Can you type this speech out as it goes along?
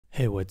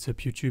Hey, what's up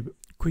YouTube?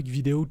 Quick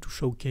video to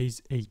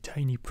showcase a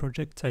tiny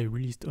project I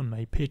released on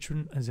my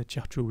Patreon as a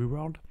tier 2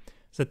 reward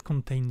that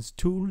contains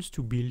tools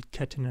to build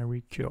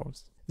catenary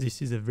curves.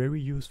 This is a very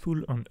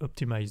useful and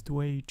optimized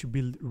way to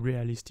build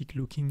realistic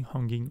looking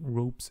hanging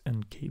ropes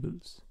and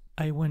cables.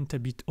 I went a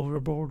bit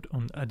overboard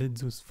and added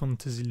those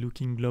fantasy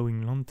looking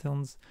glowing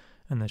lanterns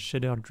and a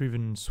shader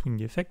driven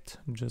swing effect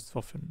just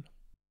for fun.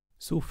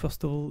 So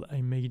first of all,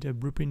 I made a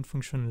blueprint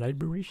function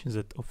library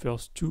that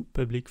offers two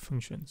public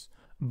functions.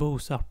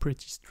 Both are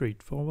pretty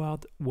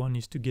straightforward. One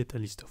is to get a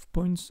list of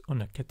points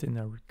on a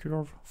catenary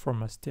curve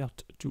from a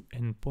start to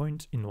end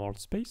point in world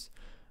space.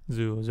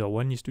 The other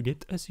one is to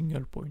get a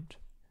single point.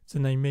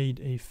 Then I made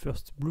a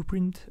first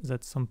blueprint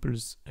that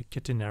samples a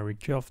catenary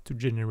curve to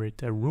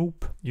generate a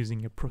rope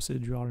using a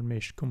procedural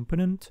mesh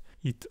component.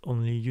 It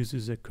only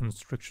uses a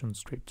construction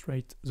script,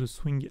 right? The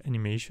swing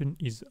animation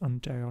is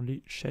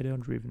entirely shader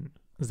driven.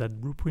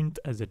 That blueprint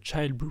has a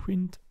child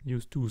blueprint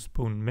used to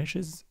spawn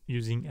meshes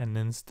using an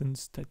instant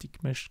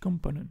static mesh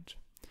component.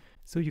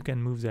 So you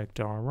can move the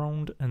actor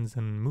around and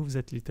then move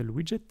that little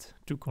widget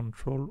to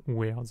control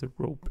where the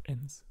rope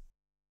ends.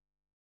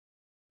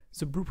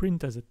 The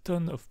blueprint has a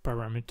ton of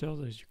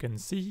parameters, as you can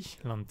see.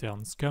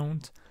 Lanterns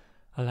count.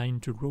 Align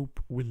to rope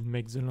will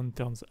make the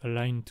lanterns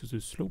align to the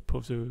slope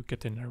of the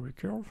catenary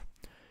curve.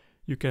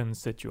 You can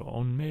set your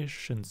own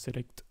mesh and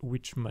select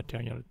which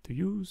material to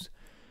use.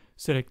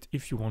 Select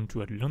if you want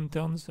to add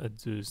lanterns at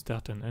the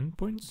start and end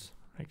points,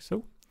 like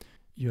so.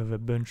 You have a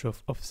bunch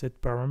of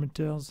offset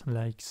parameters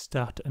like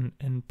start and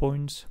end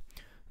points.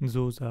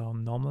 Those are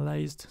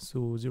normalized, so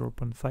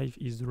 0.5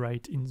 is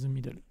right in the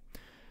middle.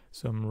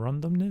 Some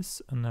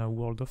randomness and a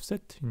world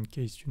offset in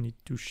case you need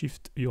to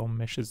shift your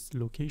mesh's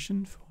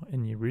location for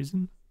any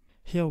reason.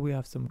 Here we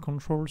have some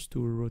controls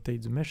to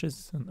rotate the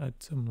meshes and add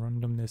some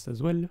randomness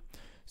as well.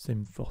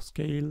 Same for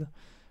scale,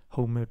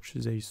 how much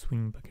they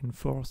swing back and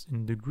forth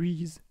in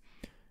degrees.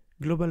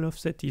 Global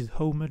offset is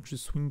how much the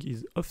swing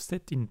is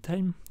offset in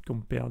time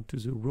compared to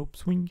the rope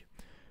swing.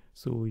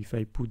 So if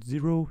I put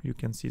 0, you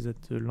can see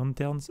that the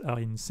lanterns are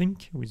in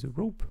sync with the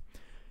rope.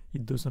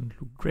 It doesn't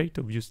look great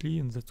obviously,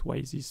 and that's why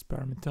this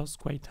parameter is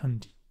quite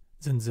handy.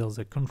 Then there's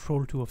a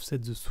control to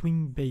offset the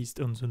swing based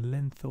on the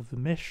length of the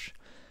mesh.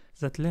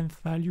 That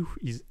length value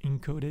is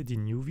encoded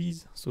in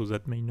UVs, so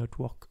that may not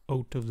work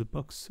out of the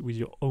box with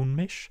your own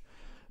mesh,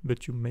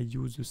 but you may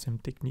use the same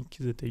technique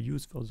that I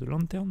use for the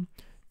lantern.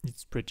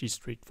 It's pretty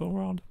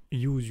straightforward.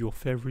 Use your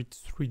favorite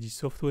 3D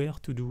software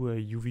to do a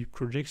UV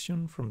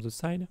projection from the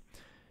side,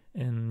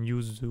 and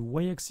use the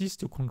y-axis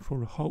to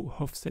control how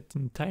offset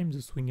in time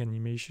the swing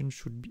animation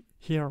should be.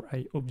 Here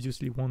I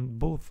obviously want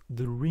both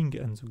the ring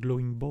and the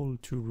glowing ball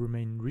to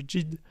remain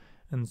rigid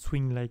and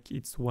swing like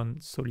it's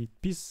one solid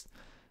piece,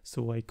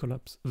 so I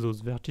collapse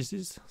those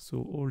vertices,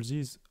 so all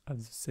these have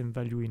the same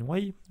value in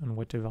y, and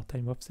whatever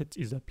time offset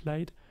is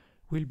applied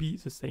will be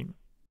the same.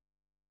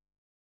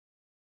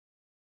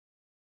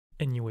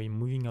 Anyway,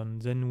 moving on,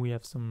 then we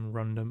have some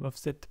random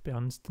offset per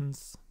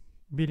instance.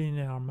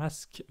 Billionaire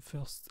mask,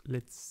 first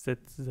let's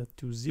set that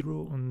to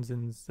 0 and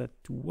then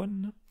that to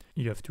 1.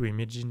 You have to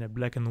imagine a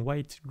black and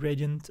white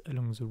gradient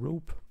along the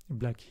rope,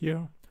 black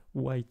here,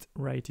 white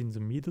right in the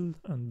middle,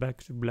 and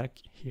back to black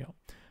here.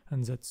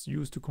 And that's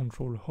used to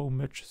control how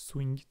much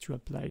swing to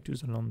apply to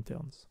the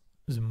lanterns.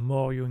 The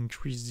more you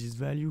increase this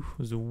value,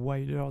 the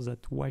wider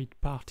that white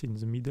part in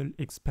the middle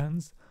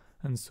expands,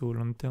 and so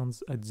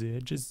lanterns at the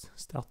edges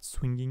start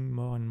swinging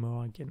more and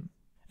more again.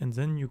 And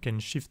then you can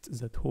shift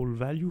that whole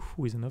value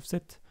with an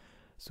offset.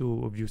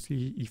 So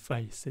obviously if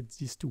I set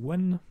this to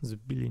 1, the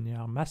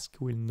billionaire mask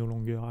will no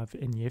longer have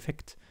any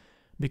effect,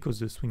 because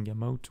the swing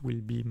amount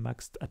will be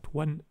maxed at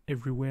 1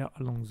 everywhere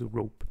along the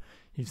rope,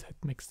 if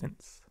that makes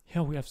sense.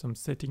 Here we have some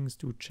settings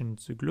to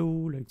change the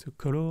glow, like the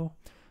color,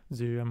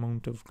 the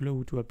amount of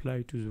glow to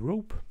apply to the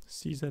rope.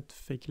 See that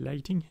fake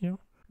lighting here?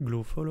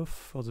 Glow fall off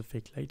for the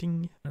fake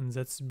lighting, and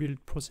that's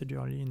built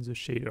procedurally in the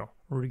shader,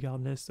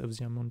 regardless of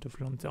the amount of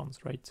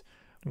lanterns, right?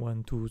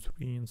 1, 2,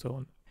 3, and so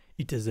on.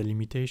 It has a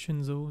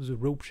limitation though. The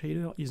rope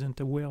shader isn't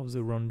aware of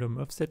the random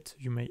offset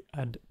you may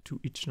add to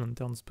each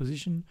lantern's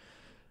position,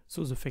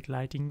 so the fake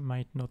lighting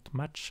might not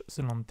match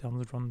the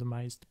lantern's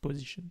randomized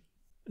position.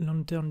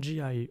 Lantern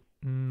GI.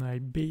 I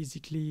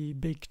basically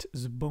baked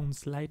the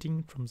bounce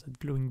lighting from that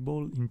glowing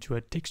ball into a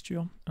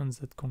texture, and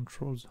that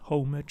controls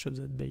how much of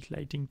that baked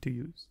lighting to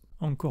use.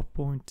 Anchor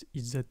point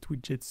is that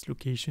widget's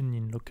location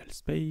in local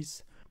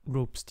space.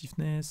 Rope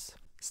stiffness.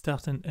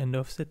 Start and end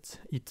offset,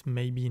 it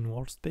may be in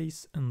world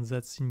space, and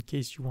that's in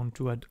case you want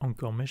to add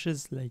anchor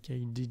meshes like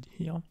I did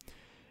here.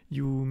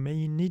 You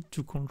may need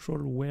to control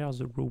where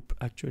the rope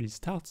actually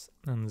starts,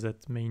 and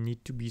that may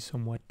need to be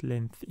somewhat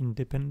length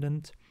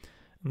independent,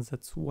 and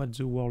that's what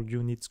the world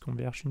units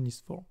conversion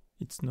is for.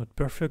 It's not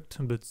perfect,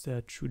 but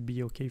that should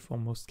be okay for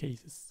most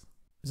cases.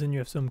 Then you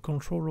have some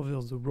control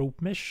over the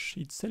rope mesh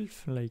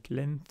itself, like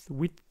length,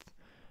 width,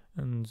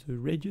 and the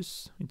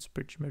radius. It's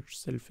pretty much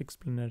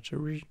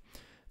self-explanatory.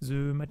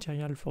 The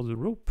material for the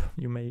rope,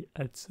 you may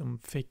add some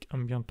fake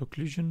ambient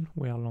occlusion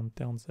where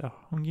lanterns are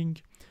hanging,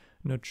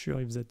 Not sure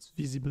if that's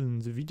visible in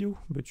the video,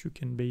 but you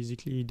can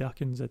basically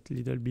darken that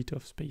little bit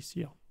of space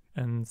here.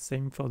 And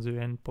same for the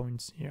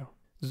endpoints here.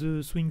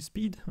 The swing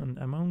speed and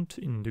amount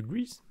in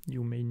degrees,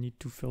 you may need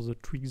to further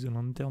tweak the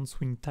lantern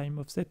swing time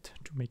offset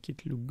to make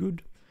it look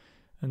good.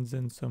 And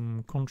then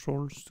some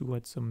controls to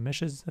add some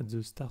meshes at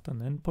the start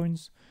and end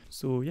points.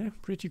 So yeah,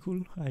 pretty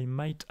cool. I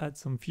might add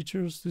some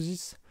features to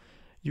this.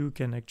 You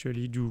can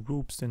actually do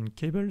ropes and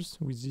cables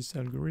with this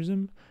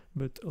algorithm,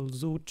 but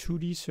also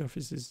 2D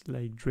surfaces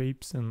like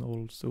drapes and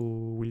also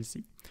we'll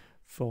see.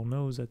 For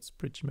now, that's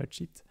pretty much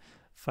it.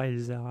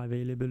 Files are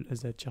available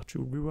as a tier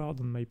 2 reward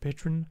on my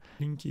Patreon.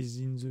 Link is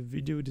in the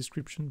video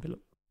description below.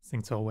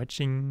 Thanks for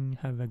watching,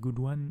 have a good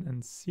one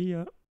and see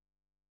ya!